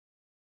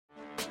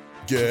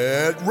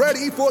Get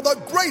ready for the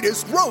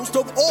greatest roast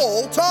of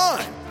all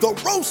time, the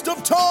Roast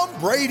of Tom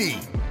Brady,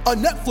 a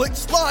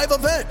Netflix live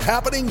event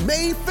happening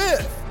May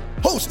 5th.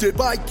 Hosted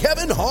by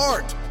Kevin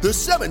Hart, the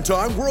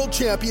 7-time world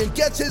champion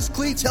gets his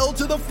cleats held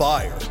to the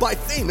fire by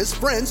famous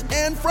friends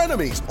and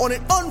frenemies on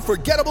an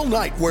unforgettable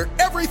night where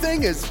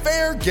everything is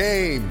fair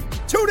game.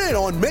 Tune in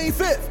on May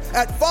 5th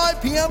at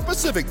 5 p.m.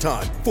 Pacific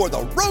time for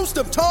the Roast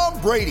of Tom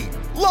Brady,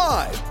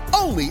 live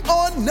only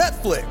on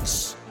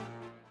Netflix.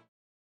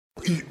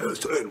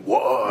 ESNY.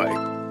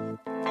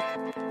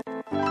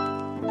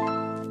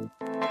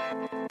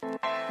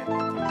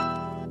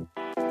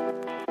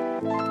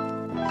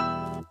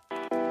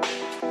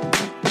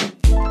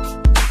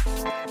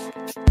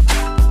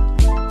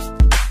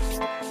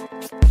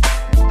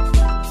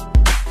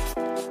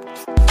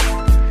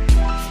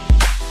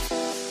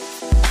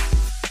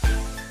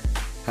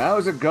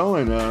 How's it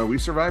going? We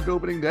survived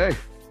opening day.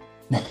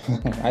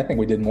 I think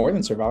we did more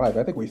than survive.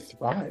 I think we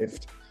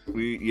thrived.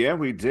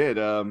 We did.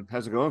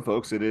 How's it going,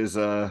 folks? It is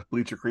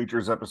Bleacher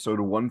Creatures episode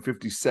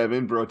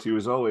 157, brought to you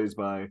as always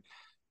by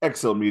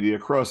XL Media,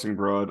 Crossing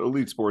Broad,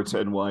 Elite Sports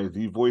NY,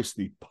 the voice,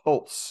 the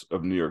pulse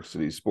of New York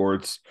City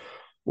sports,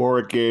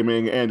 Warwick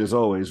Gaming, and as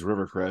always,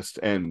 Rivercrest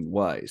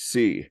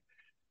NYC.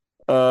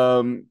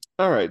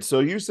 All right,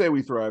 so you say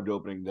we thrived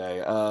opening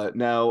day.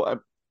 Now,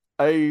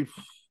 I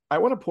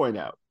want to point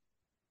out,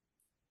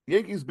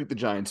 Yankees beat the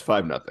Giants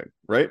 5-0,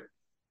 right?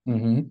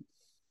 Mm-hmm.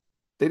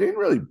 They didn't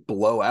really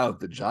blow out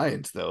the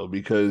Giants, though,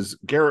 because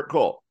Garrett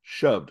Cole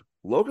shoved.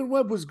 Logan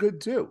Webb was good,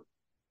 too.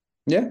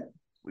 Yeah.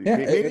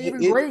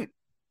 Great.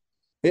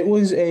 It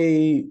was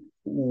a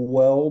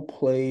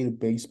well-played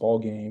baseball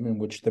game in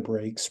which the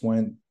breaks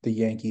went the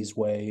Yankees'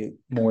 way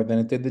more than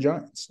it did the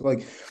Giants.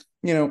 Like,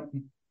 you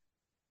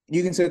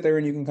can sit there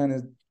and you can kind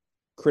of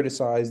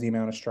criticize the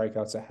amount of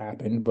strikeouts that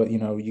happened, but, you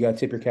got to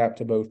tip your cap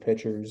to both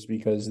pitchers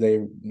because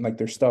their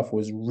stuff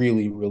was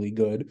really, really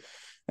good.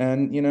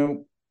 And,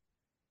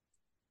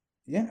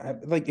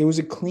 it was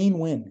a clean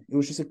win. It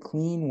was just a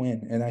clean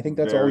win. And I think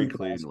that's all you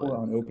can ask for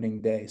on opening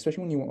day,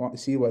 especially when you want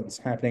to see what's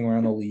happening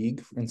around the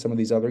league in some of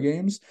these other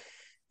games.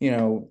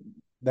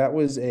 That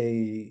was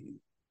a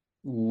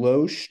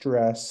low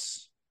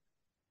stress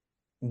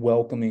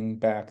welcoming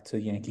back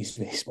to Yankees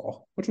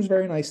baseball, which was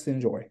very nice to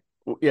enjoy.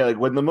 Yeah, like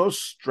when the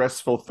most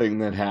stressful thing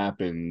that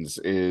happens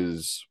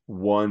is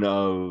one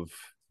of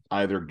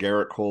either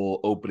Garrett Cole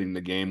opening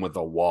the game with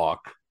a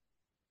walk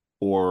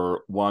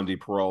or Wandy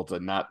Peralta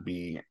not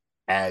being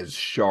as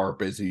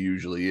sharp as he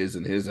usually is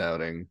in his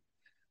outing.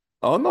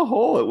 On the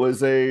whole, it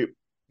was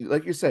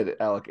like you said,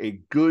 Alec, a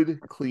good,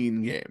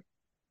 clean game.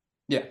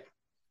 Yeah.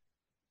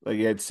 Like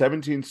you had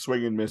 17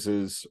 swing and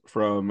misses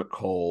from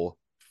Cole,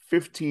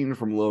 15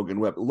 from Logan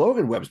Webb.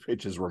 Logan Webb's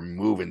pitches were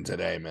moving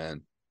today,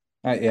 man.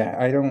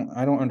 I don't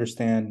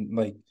understand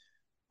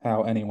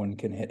how anyone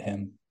can hit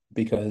him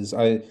because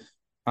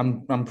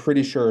I'm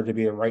pretty sure to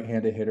be a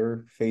right-handed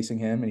hitter facing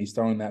him and he's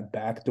throwing that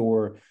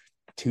backdoor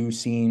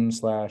two-seam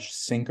 /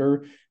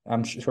 sinker.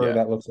 I'm sure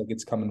that looks like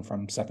it's coming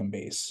from second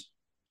base.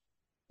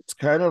 It's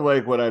kind of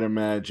like what I'd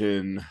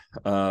imagine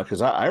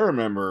because I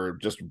remember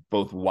just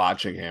both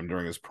watching him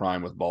during his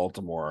prime with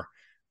Baltimore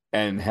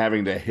and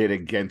having to hit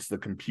against the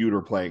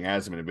computer playing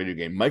as him in a video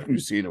game. Mike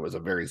Mussina was a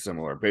very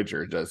similar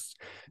pitcher,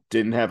 just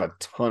didn't have a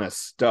ton of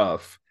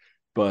stuff,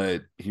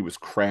 but he was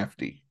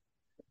crafty.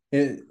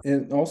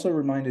 It also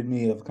reminded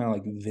me of kind of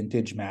like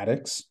vintage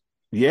Maddox.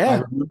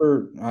 Yeah.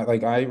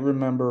 I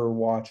remember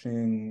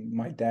watching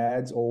my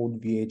dad's old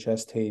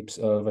VHS tapes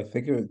of I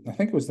think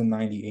it was the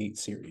 98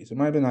 series. It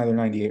might have been either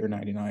 98 or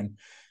 99.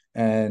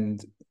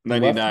 And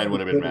 99 would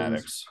have been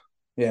Maddox.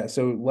 Yeah,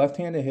 so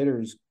left-handed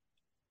hitters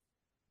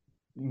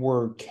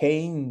were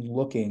Kane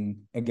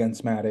looking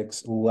against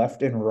Maddox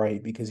left and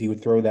right because he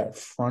would throw that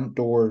front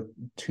door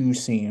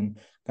two-seam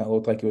that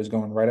looked like it was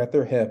going right at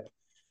their hip,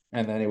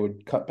 and then it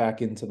would cut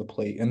back into the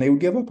plate, and they would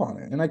give up on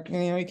it. And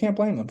you can't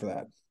blame them for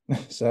that.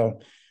 So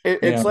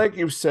it's like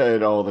you've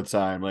said all the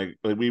time, like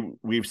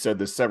we've said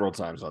this several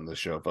times on this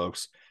show,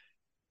 folks.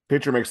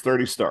 Pitcher makes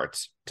 30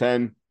 starts,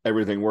 10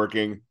 everything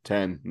working,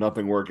 10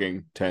 nothing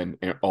working, 10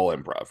 all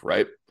improv,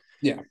 right?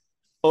 Yeah.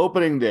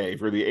 Opening day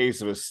for the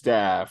ace of a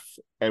staff,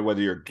 and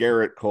whether you're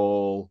Garrett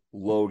Cole,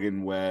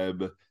 Logan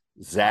Webb,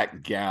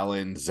 Zach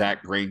Gallen,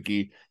 Zach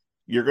Greinke,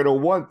 you're going to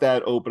want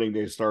that opening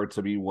day start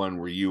to be one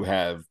where you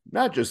have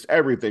not just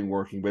everything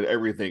working, but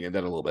everything and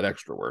then a little bit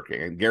extra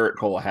working. And Garrett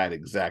Cole had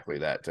exactly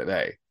that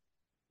today.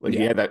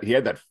 He had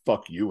that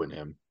fuck you in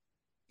him.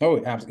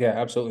 Oh, yeah,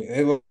 absolutely.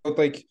 It looked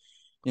like,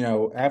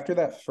 after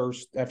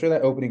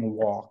that opening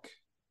walk,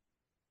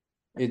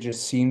 it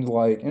just seemed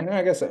like, and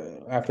I guess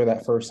after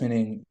that first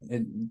inning,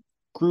 it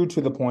grew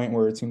to the point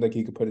where it seemed like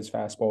he could put his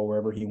fastball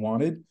wherever he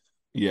wanted.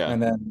 Yeah.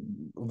 And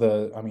then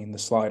the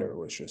slider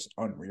was just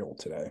unreal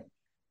today.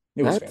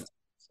 It was fantastic.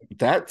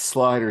 That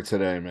slider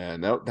today,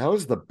 man, that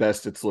was the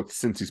best it's looked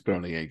since he's been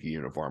on a Yankee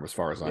uniform, as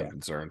far as I'm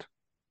concerned.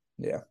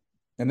 Yeah.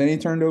 And then he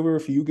turned over a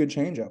few good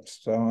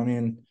changeups. So,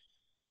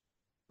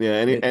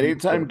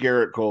 anytime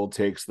Garrett Cole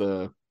takes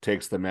the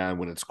mound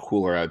when it's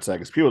cooler outside,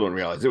 because people don't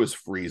realize it was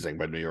freezing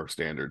by New York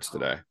standards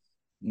today.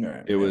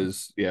 Right, It yeah.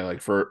 was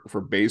like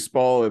for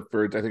baseball, I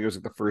think it was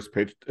like the first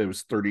pitch, it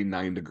was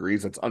 39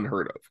 degrees. That's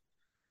unheard of.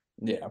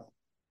 Yeah.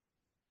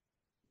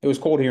 It was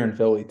cold here in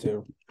Philly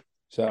too.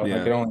 So I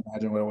Yeah. can only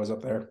imagine what it was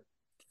up there.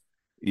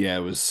 Yeah,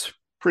 it was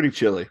pretty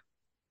chilly.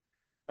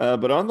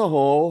 But on the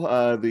whole,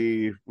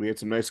 we had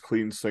some nice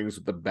clean swings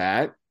with the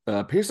bat.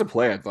 Pace of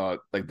play, I thought,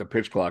 like the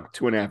pitch clock,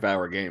 2.5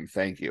 hour game.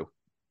 Thank you.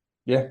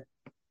 Yeah.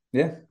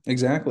 Yeah,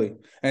 exactly.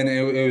 And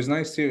it was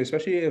nice too,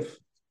 especially if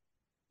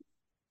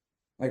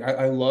like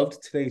I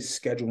loved today's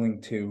scheduling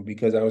too,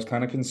 because I was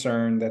kind of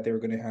concerned that they were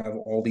going to have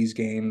all these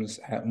games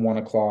at 1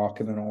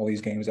 o'clock and then all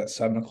these games at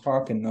 7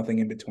 o'clock and nothing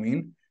in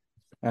between.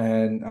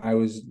 And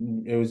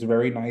it was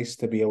very nice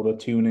to be able to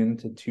tune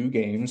into two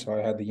games. So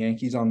I had the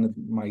Yankees on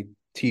my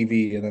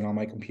TV, and then on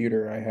my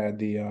computer I had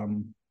the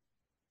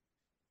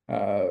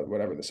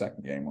whatever the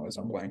second game was.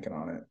 I'm blanking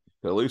on it.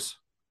 Phillies.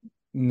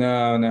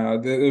 No,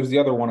 it was the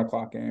other 1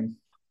 o'clock game.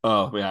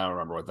 Oh, yeah, I don't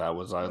remember what that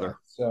was Yeah. either.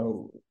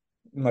 So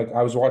like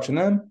I was watching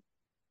them,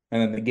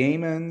 and then the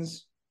game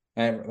ends,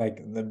 and like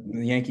the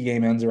Yankee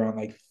game ends around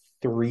like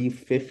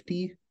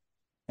 3:50,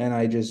 and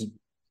I just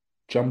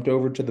jumped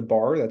over to the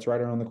bar that's right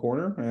around the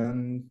corner,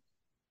 and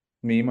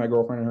me, my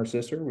girlfriend, and her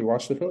sister, we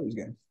watched the Phillies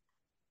game.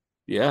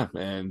 Yeah,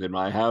 and in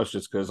my house,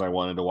 just because I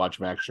wanted to watch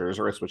Max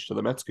Scherzer, I switched to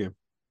the Mets game.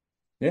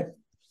 Yeah,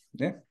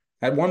 yeah.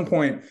 At one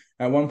point,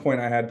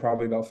 I had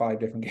probably about five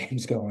different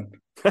games going.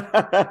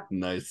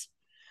 Nice.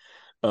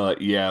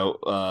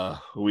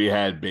 We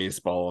had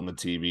baseball on the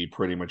TV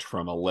pretty much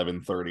from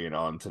 11:30 and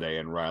on today,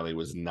 and Riley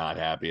was not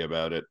happy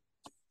about it.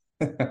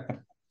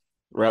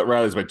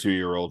 Riley's my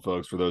 2-year-old,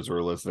 folks, for those who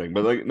are listening.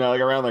 But like, no,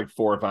 like around like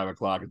 4 or 5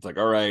 o'clock, it's like,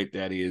 all right,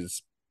 Daddy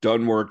is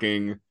done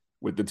working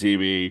with the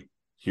TV.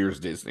 Here's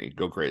Disney.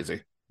 Go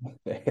crazy.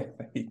 There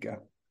you go.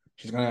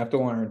 She's gonna have to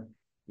learn.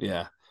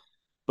 Yeah.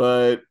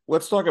 But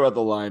let's talk about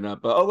the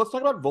lineup. Let's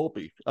talk about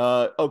Volpe.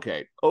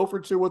 Okay. 0 for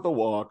 2 with a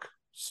walk,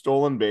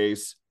 stolen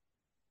base.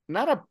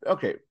 Not a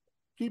okay.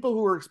 People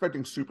who are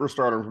expecting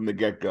superstardom from the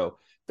get-go.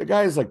 The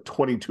guy is like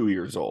 22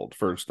 years old,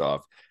 first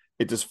off.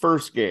 It's his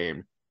first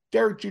game.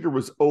 Derek Jeter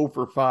was 0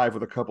 for 5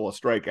 with a couple of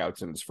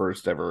strikeouts in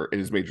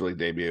his major league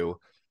debut.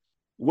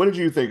 What did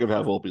you think of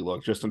how Volpe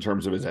looked, just in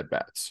terms of his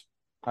at-bats?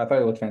 I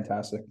thought it looked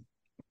fantastic.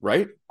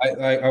 Right?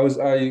 I was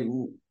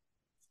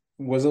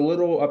a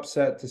little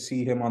upset to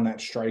see him on that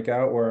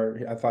strikeout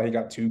where I thought he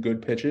got two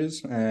good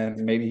pitches, and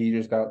maybe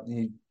he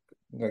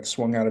like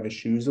swung out of his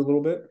shoes a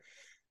little bit.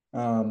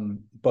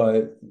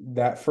 But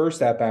that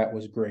first at bat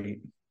was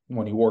great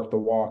when he worked the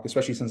walk,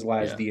 especially since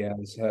Laz Yeah.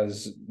 Diaz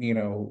has,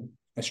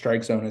 a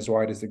strike zone as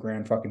wide as the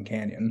Grand fucking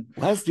Canyon.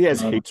 Laz Diaz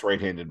hates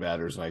right-handed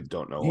batters, and I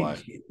don't know why.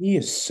 He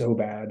is so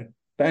bad.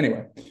 But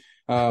anyway,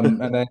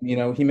 and then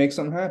he makes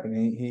something happen.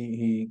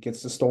 He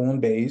gets the stolen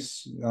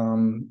base,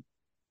 and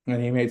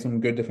he made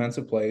some good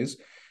defensive plays.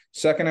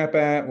 Second at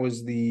bat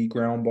was the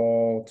ground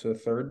ball to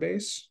third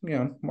base.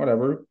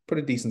 Whatever. Put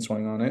a decent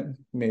swing on it.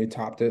 Maybe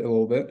topped it a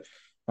little bit.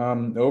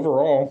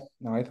 Overall,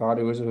 I thought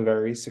it was a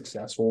very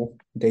successful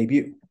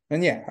debut.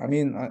 And yeah, I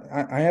mean,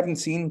 I haven't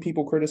seen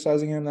people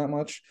criticizing him that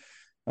much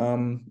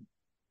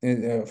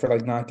for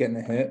like not getting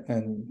a hit,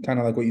 and kind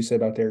of like what you said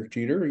about Derek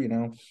Jeter.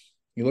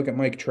 You look at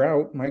Mike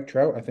Trout. Mike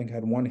Trout, I think,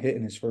 had one hit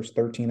in his first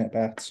 13 at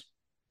bats.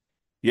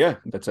 Yeah,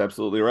 that's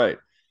absolutely right.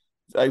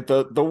 Like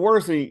the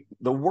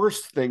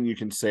worst thing you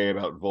can say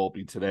about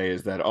Volpe today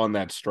is that on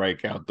that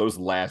strikeout, those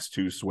last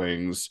two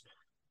swings,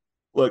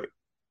 look,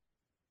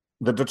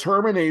 the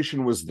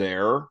determination was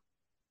there.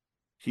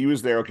 He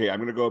was there. Okay, I'm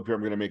going to go up here.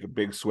 I'm going to make a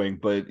big swing,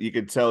 but you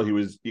could tell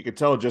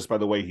just by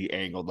the way he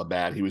angled the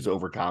bat, he was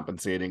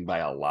overcompensating by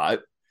a lot.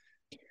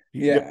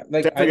 He Yeah,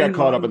 like definitely got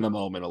caught up in the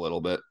moment a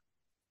little bit.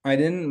 I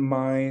didn't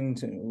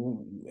mind.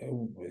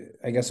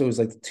 I guess it was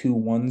like the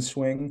 2-1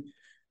 swing.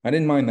 I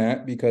didn't mind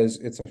that because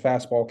it's a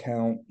fastball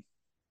count.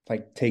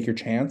 Like, take your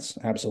chance,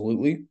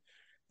 absolutely.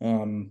 I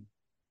don't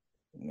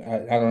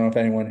know if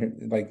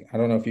anyone I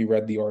don't know if you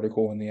read the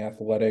article in the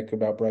Athletic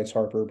about Bryce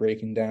Harper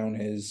breaking down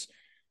his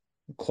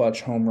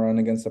clutch home run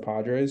against the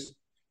Padres,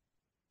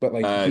 but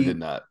like I did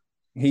not.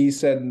 he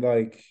said,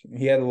 like,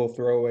 he had a little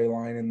throwaway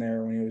line in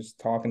there when he was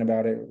talking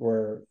about it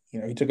where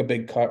he took a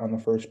big cut on the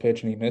first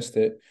pitch and he missed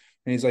it.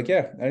 And he's like,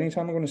 yeah,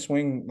 anytime I'm going to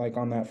swing like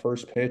on that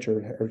first pitch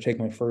or take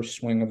my first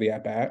swing of the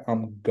at bat,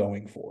 I'm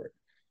going for it.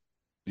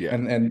 Yeah.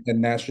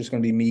 And that's just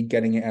going to be me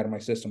getting it out of my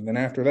system. Then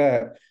after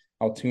that,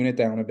 I'll tune it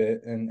down a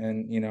bit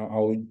and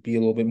I'll be a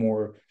little bit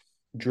more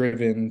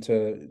driven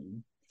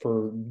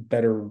for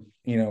better,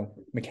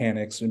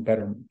 mechanics and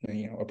better,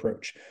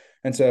 approach.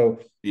 And so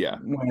yeah,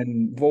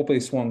 when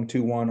Volpe swung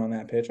 2-1 on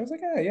that pitch, I was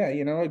like,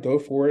 yeah, go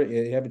for it.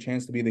 You have a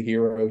chance to be the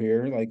hero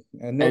here. Like,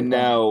 no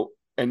problem.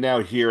 Now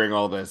hearing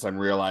all this, I'm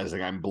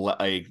realizing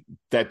like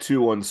that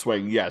 2-1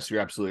 swing. Yes, you're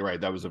absolutely right.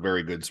 That was a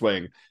very good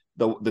swing.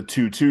 The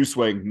 2-2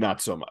 swing,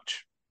 not so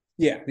much.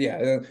 Yeah.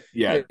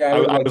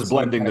 I was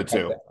blending the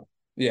two.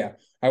 Yeah,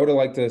 I would have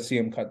liked to see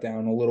him cut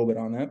down a little bit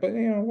on that, but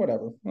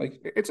whatever.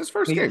 Like, it's his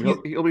first game.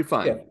 He'll be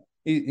fine. Yeah,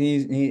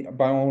 he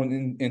by all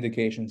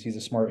indications, he's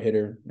a smart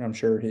hitter. I'm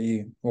sure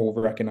he will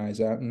recognize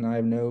that, and I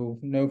have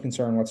no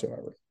concern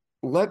whatsoever.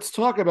 let's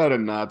talk about a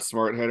not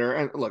smart hitter.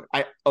 And look,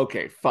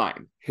 okay,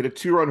 fine. Hit a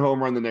 2-run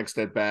home run the next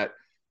at bat.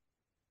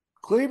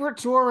 Gleyber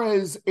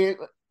Torres,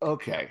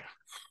 okay.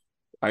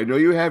 I know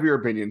you have your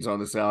opinions on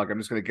this, Alec. I'm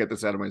just going to get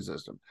this out of my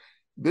system.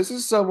 This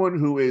is someone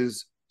who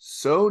is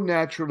so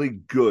naturally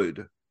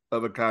good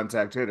of a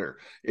contact hitter.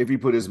 If he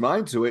put his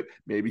mind to it,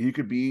 maybe he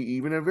could be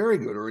even a very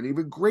good or an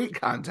even great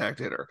contact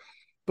hitter.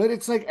 But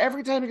it's like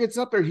every time he gets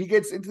up there, he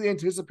gets into the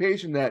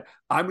anticipation that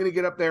I'm going to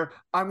get up there,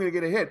 I'm going to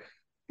get a hit.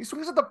 He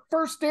swings at the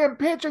first damn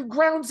pitch and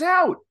grounds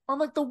out on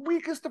like the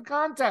weakest of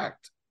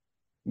contact.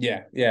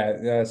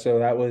 Yeah. So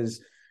that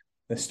was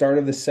the start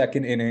of the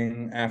second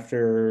inning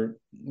after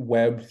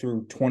Webb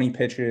threw 20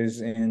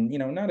 pitches and,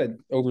 not an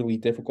overly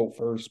difficult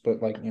first,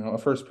 but like, a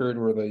first period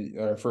where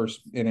the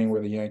first inning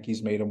where the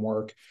Yankees made him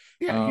work.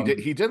 Yeah, he did.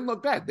 He didn't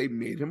look bad. They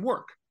made him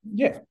work.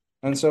 Yeah.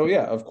 And so,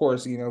 yeah, of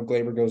course,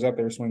 Gleyber goes up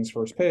there, swings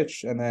first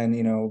pitch. And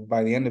then,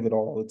 by the end of it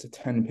all, it's a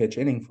 10-pitch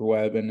inning for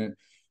Webb. And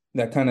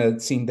that kind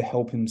of seemed to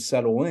help him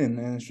settle in.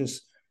 And it's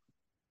just,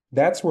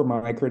 that's where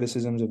my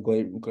criticisms of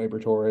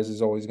Gleyber Torres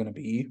is always going to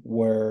be,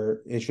 where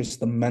it's just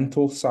the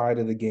mental side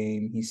of the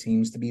game. He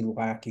seems to be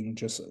lacking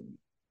just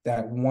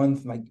that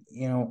one, like,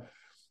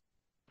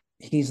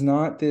 he's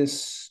not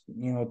this,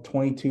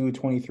 22,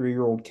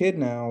 23-year-old kid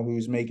now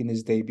who's making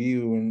his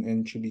debut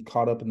and should be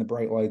caught up in the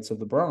bright lights of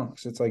the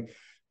Bronx. It's like,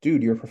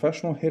 dude, you're a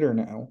professional hitter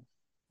now.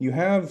 You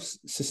have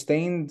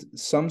sustained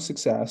some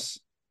success.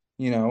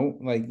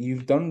 Like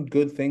you've done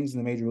good things in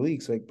the major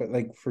leagues, but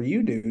for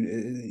you, dude,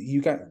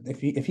 you got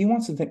if he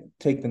wants to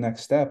take the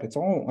next step, it's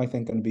all I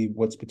think going to be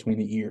what's between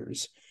the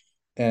ears.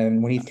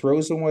 And when he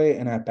throws away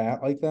an at bat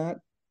like that,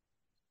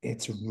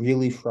 it's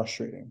really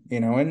frustrating,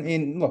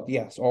 And look,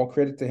 yes, all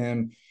credit to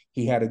him.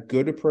 He had a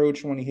good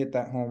approach when he hit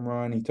that home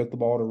run. He took the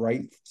ball to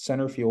right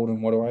center field.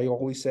 And what do I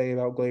always say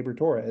about Gleyber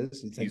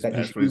Torres? It's He's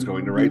best when he's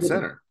going to right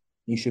center.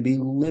 He should be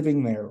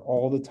living there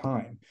all the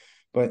time.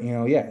 But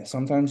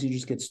sometimes he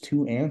just gets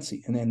too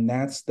antsy, and then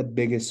that's the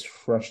biggest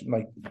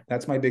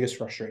that's my biggest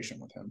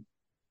frustration with him.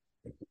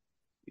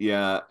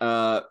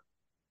 Yeah,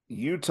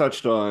 you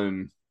touched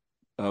on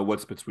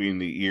what's between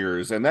the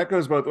ears, and that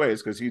goes both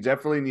ways because he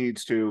definitely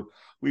needs to.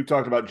 We've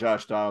talked about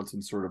Josh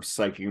Donaldson sort of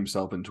psyching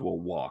himself into a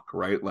walk,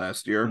 right?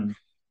 Last year,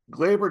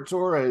 Gleyber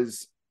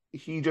Torres,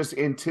 he just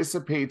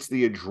anticipates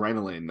the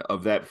adrenaline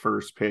of that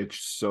first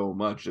pitch so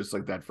much, just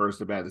like that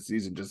first at bat of the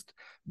season, just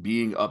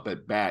being up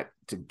at bat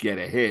to get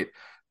a hit,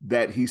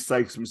 that he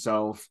psychs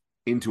himself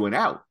into an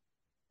out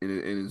in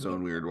his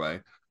own weird way.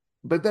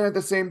 But then at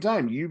the same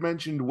time, you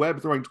mentioned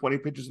Webb throwing 20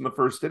 pitches in the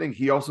first inning.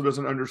 He also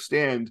doesn't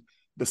understand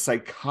the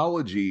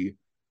psychology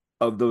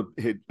of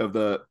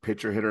the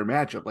pitcher hitter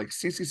matchup. Like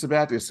CC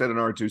Sabathia said in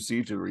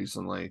R2C2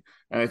 recently,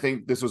 and I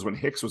think this was when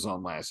Hicks was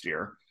on last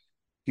year.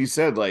 He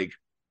said, like,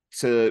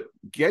 to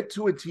get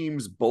to a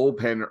team's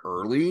bullpen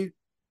early,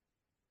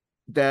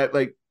 that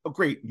like, oh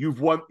great, you've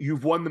won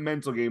the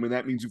mental game, and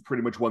that means you've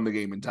pretty much won the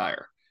game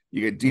entire.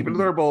 You get deep into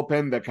their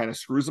bullpen, that kind of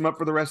screws them up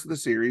for the rest of the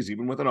series,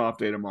 even with an off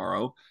day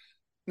tomorrow.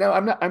 Now,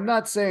 I'm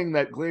not saying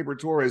that Gleyber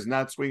Torres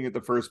not swinging at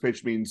the first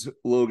pitch means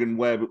Logan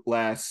Webb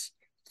lasts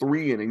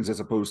 3 innings as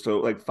opposed to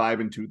like 5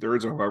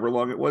 2/3 or however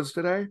long it was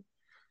today.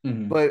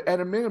 But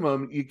at a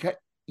minimum,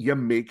 you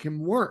make him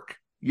work.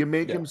 You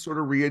make him sort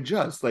of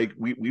readjust. Like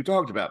we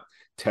talked about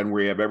 10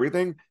 where you have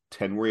everything,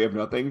 10 where you have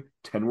nothing,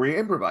 10 where you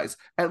improvise.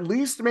 At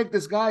least to make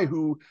this guy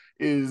who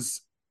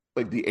is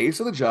like the ace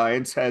of the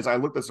Giants has, I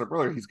looked this up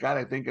earlier, he's got,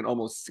 I think, an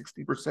almost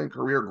 60%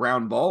 career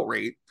ground ball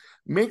rate.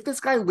 Make this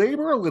guy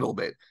labor a little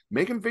bit.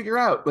 Make him figure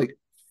out, like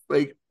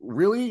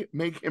really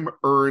make him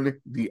earn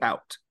the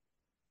out.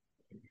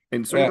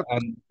 And so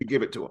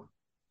give it to him.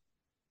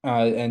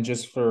 And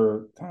just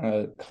for kind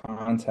of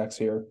context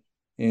here,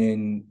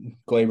 in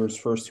Gleyber's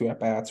first 2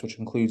 at-bats, which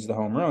includes the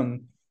home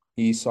run,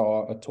 he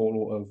saw a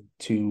total of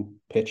 2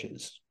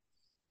 pitches.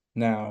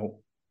 Now,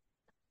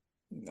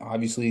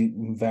 obviously,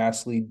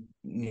 vastly,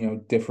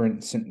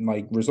 different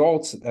like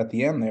results at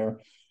the end there.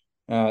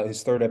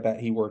 His third at bat,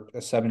 he worked a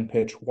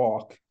 7-pitch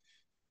walk.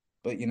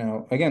 But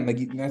again,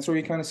 like that's where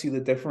you kind of see the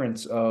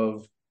difference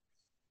of.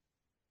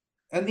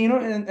 And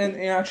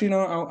actually,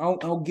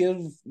 I'll give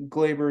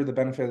Gleyber the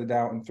benefit of the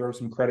doubt and throw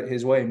some credit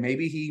his way.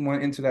 Maybe he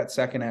went into that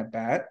second at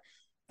bat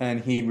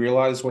and he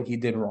realized what he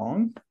did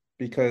wrong,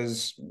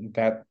 because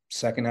that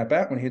second at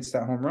bat, when he hits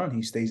that home run,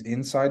 he stays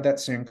inside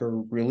that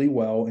sinker really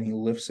well and he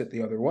lifts it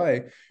the other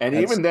way. And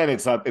even then,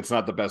 it's not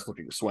the best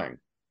looking swing.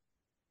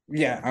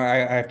 Yeah,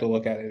 I have to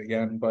look at it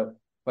again, but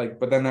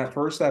then that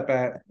first at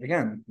bat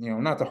again,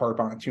 not to harp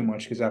on it too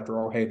much, because after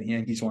all, hey, the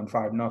Yankees won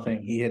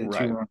 5-0. He hit a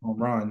 2-run home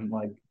run,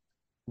 like.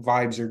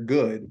 Vibes are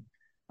good.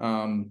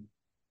 Like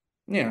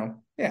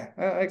at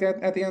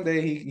the end of the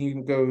day, he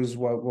goes,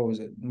 what was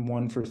it,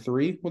 1 for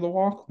 3 with a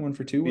walk, 1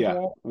 for 2 with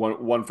a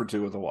walk, one for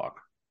 2 with a walk.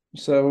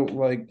 So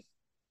like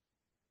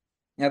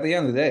at the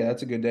end of the day,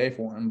 that's a good day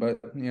for him. But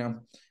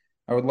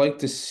I would like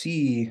to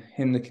see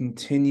him to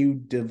continue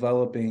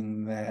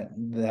developing that.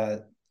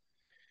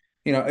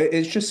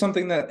 It's just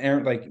something that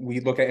Aaron, like we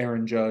look at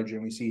Aaron Judge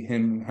and we see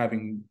him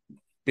having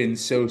been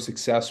so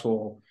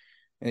successful.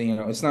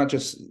 And, it's not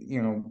just,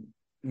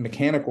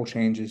 mechanical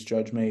changes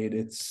Judge made.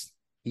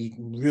 He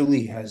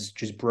really has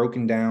just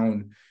broken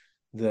down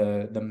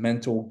the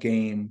mental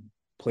game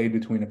played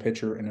between a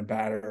pitcher and a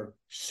batter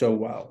so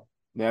well.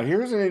 Now,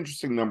 here's an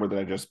interesting number that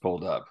I just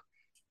pulled up.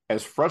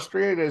 As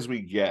frustrated as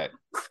we get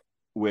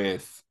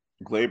with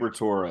Gleyber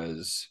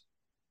Torres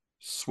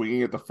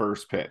swinging at the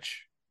first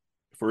pitch,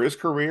 for his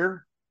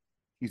career,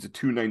 he's a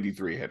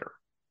 293 hitter.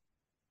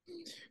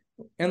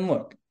 And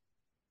look,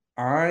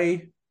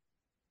 I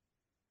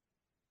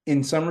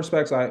in some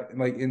respects, I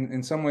like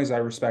in some ways I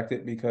respect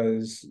it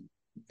because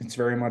it's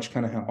very much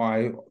kind of how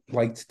I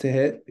liked to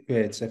hit.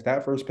 It's if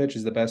that first pitch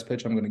is the best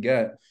pitch I'm going to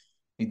get,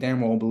 you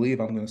damn well believe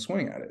I'm going to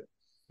swing at it.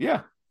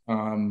 Yeah.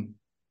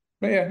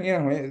 But yeah,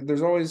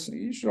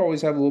 you should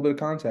always have a little bit of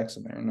context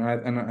in there,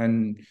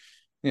 and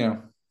you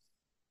know,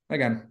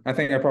 again, I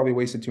think I probably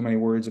wasted too many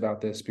words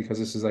about this because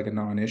this is like a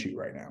non-issue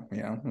right now.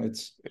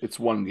 It's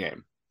one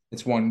game.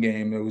 It's one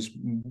game. It was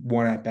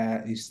one at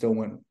bat. He still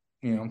went,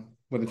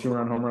 with a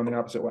 2-run home run the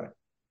opposite way.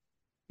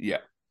 Yeah.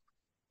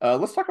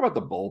 Let's talk about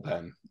the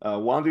bullpen.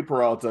 Wandy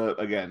Peralta,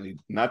 again,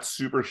 not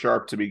super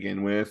sharp to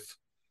begin with,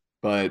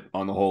 but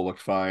on the whole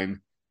looked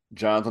fine.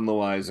 Jonathan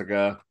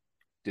Loaizaga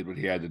did what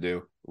he had to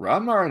do.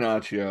 Ron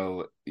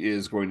Marinaccio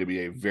is going to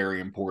be a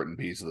very important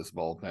piece of this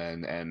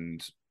bullpen.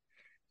 And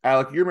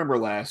Alec, you remember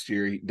last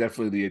year,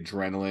 definitely the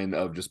adrenaline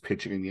of just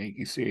pitching in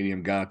Yankee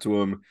Stadium got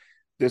to him.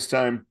 This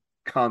time,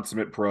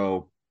 consummate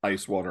pro,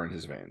 ice water in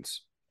his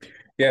veins.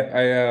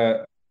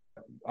 Yeah,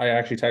 I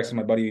actually texted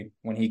my buddy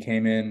when he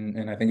came in,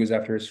 and I think it was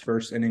after his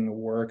first inning of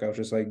work. I was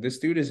just like, this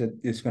dude is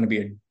going to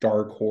be a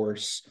dark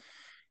horse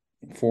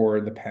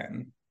for the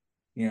pen.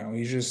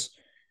 He's just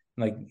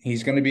like,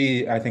 he's going to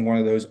be, I think, one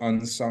of those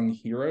unsung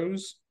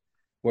heroes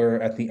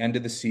where at the end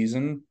of the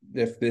season,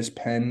 if this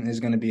pen is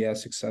going to be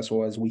as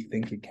successful as we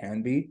think it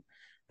can be,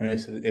 and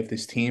if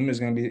this team is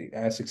going to be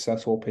as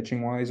successful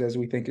pitching wise as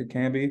we think it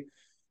can be,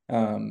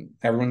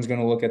 everyone's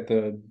going to look at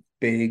the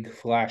big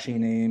flashy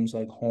names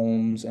like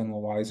Holmes and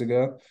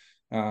Loaizaga.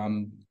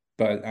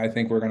 But I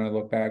think we're going to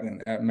look back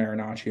at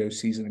Marinaccio's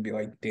season and be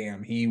like,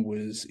 damn, he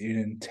was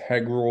an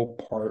integral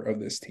part of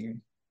this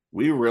team.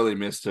 We really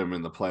missed him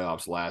in the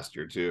playoffs last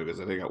year too, because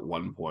I think at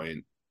one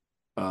point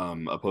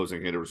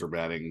opposing hitters were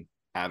batting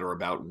at or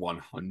about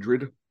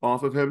 100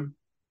 off of him.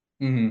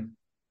 Mm-hmm.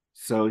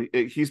 So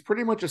he's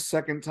pretty much a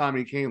second time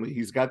he came.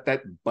 He's got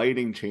that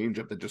biting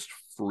changeup that just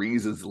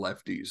freezes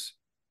lefties.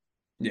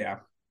 Yeah.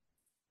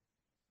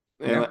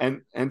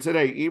 And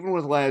today, even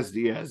with Laz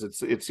Diaz,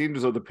 it seemed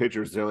as though the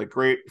pitchers, they're like,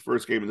 great,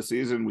 first game of the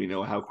season. We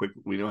know how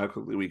quickly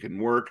we can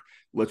work.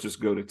 Let's just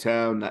go to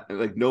town.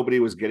 Like nobody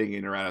was getting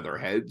in or out of their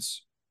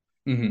heads.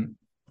 Mm-hmm.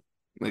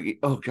 Like,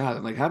 oh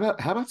God, like how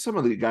about some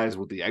of the guys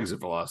with the exit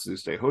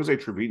velocities today? Jose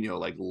Trevino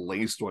like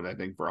laced one, I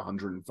think, for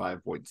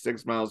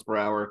 105.6 miles per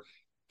hour.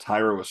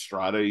 Thairo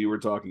Estrada, you were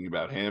talking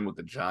about him with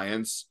the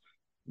Giants,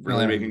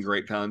 really making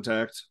great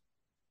contact.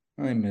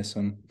 I miss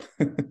him.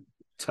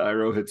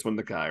 Thairo hits one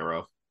to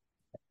Cairo.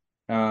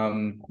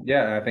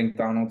 Yeah, I think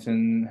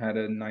Donaldson had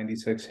a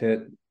 96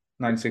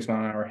 mile an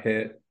hour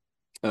hit.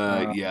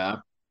 Yeah.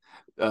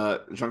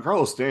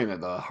 Giancarlo Stanton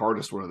had the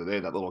hardest one of the day.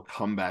 That little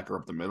comebacker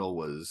up the middle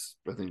was,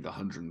 I think,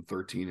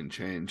 113 and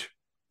change.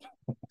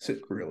 Is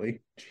it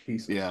really?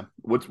 Jesus. Yeah.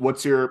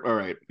 What's your all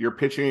right? You're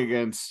pitching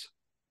against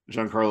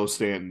Giancarlo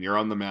Stanton. You're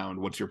on the mound.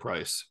 What's your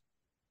price?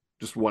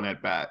 Just one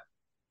at bat.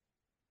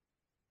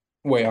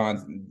 Wait,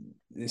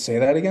 say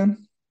that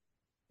again.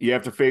 You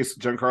have to face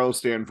Giancarlo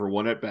Stanton for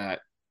one at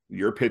bat.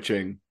 You're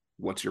pitching.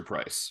 What's your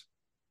price?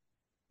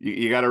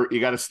 You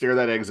gotta stare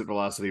that exit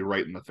velocity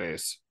right in the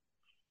face.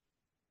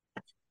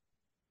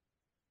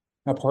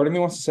 Now, part of me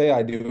wants to say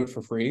I do it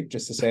for free,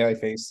 just to say I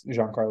face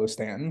Giancarlo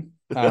Stanton.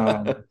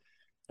 And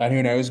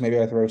who knows, maybe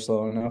I throw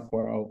slow enough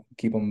where I'll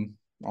keep him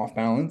off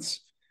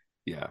balance.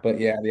 Yeah. But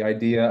yeah, the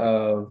idea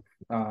of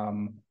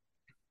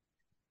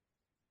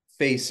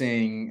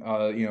facing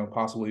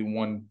possibly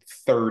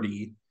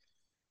 130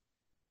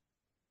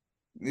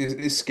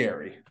 is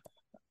scary.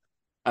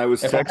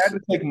 If I had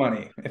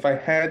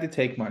to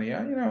take money,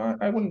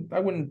 I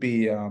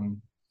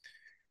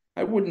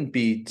wouldn't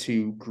be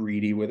too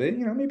greedy with it.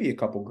 Maybe a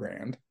couple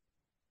grand.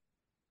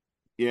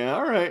 Yeah,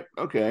 all right.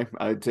 Okay.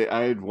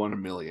 I'd won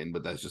 $1 million,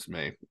 but that's just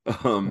me.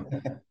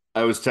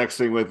 I was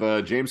texting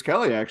with James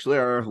Kelly, actually,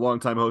 our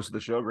longtime host of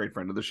the show, great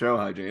friend of the show.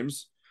 Hi,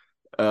 James.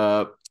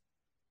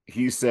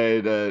 He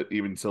said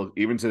even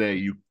today,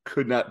 you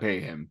could not pay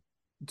him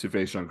to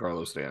face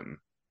Giancarlo Stanton.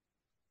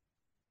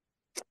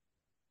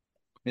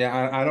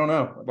 Yeah, I don't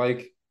know.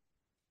 Like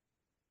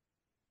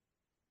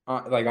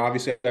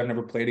obviously I've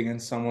never played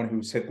against someone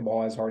who's hit the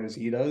ball as hard as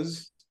he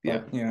does.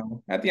 But, yeah.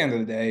 At the end of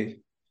the day,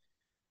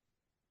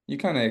 you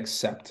kind of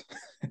accept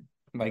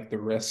like the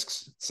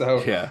risks.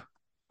 So yeah,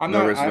 I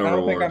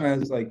don't think I'm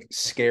as like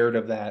scared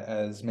of that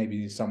as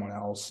maybe someone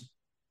else.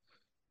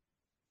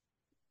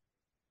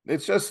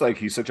 It's just like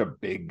he's such a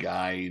big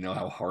guy, you know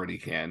how hard he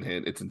can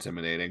hit. It's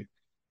intimidating.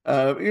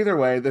 Either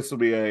way, this will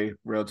be a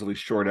relatively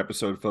short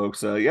episode,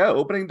 folks.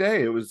 Opening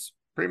day. It was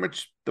pretty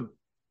much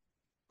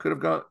could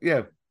have gone.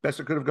 Yeah, best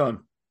it could have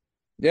gone.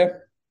 Yeah.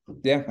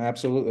 Yeah,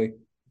 absolutely.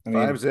 I mean,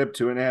 5-zip,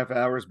 2.5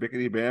 hours,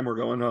 bickety bam, we're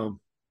going home.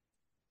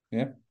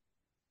 yeah.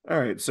 All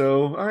right,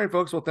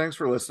 folks. Well, thanks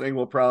for listening.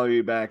 We'll probably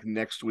be back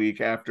next week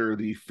after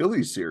the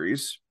Phillies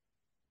series,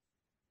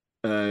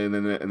 and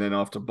then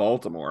off to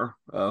Baltimore.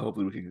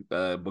 Hopefully, we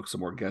can book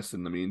some more guests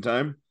in the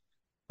meantime.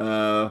 Did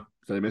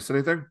I miss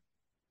anything?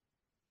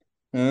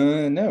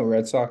 No,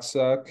 Red Sox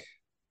suck.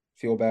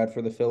 Feel bad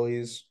for the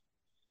Phillies.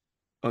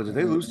 Oh, did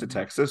they lose to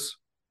Texas?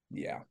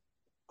 Yeah.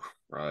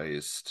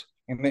 Christ.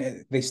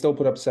 And they still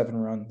put up 7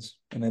 runs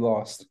and they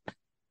lost.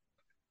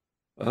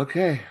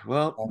 Okay,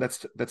 well,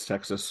 that's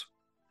Texas.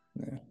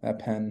 Yeah, that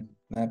pen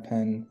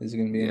is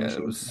going to be an Yeah,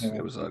 issue.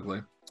 it was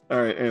ugly.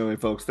 All right, anyway,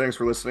 folks, thanks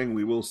for listening.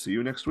 We will see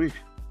you next week.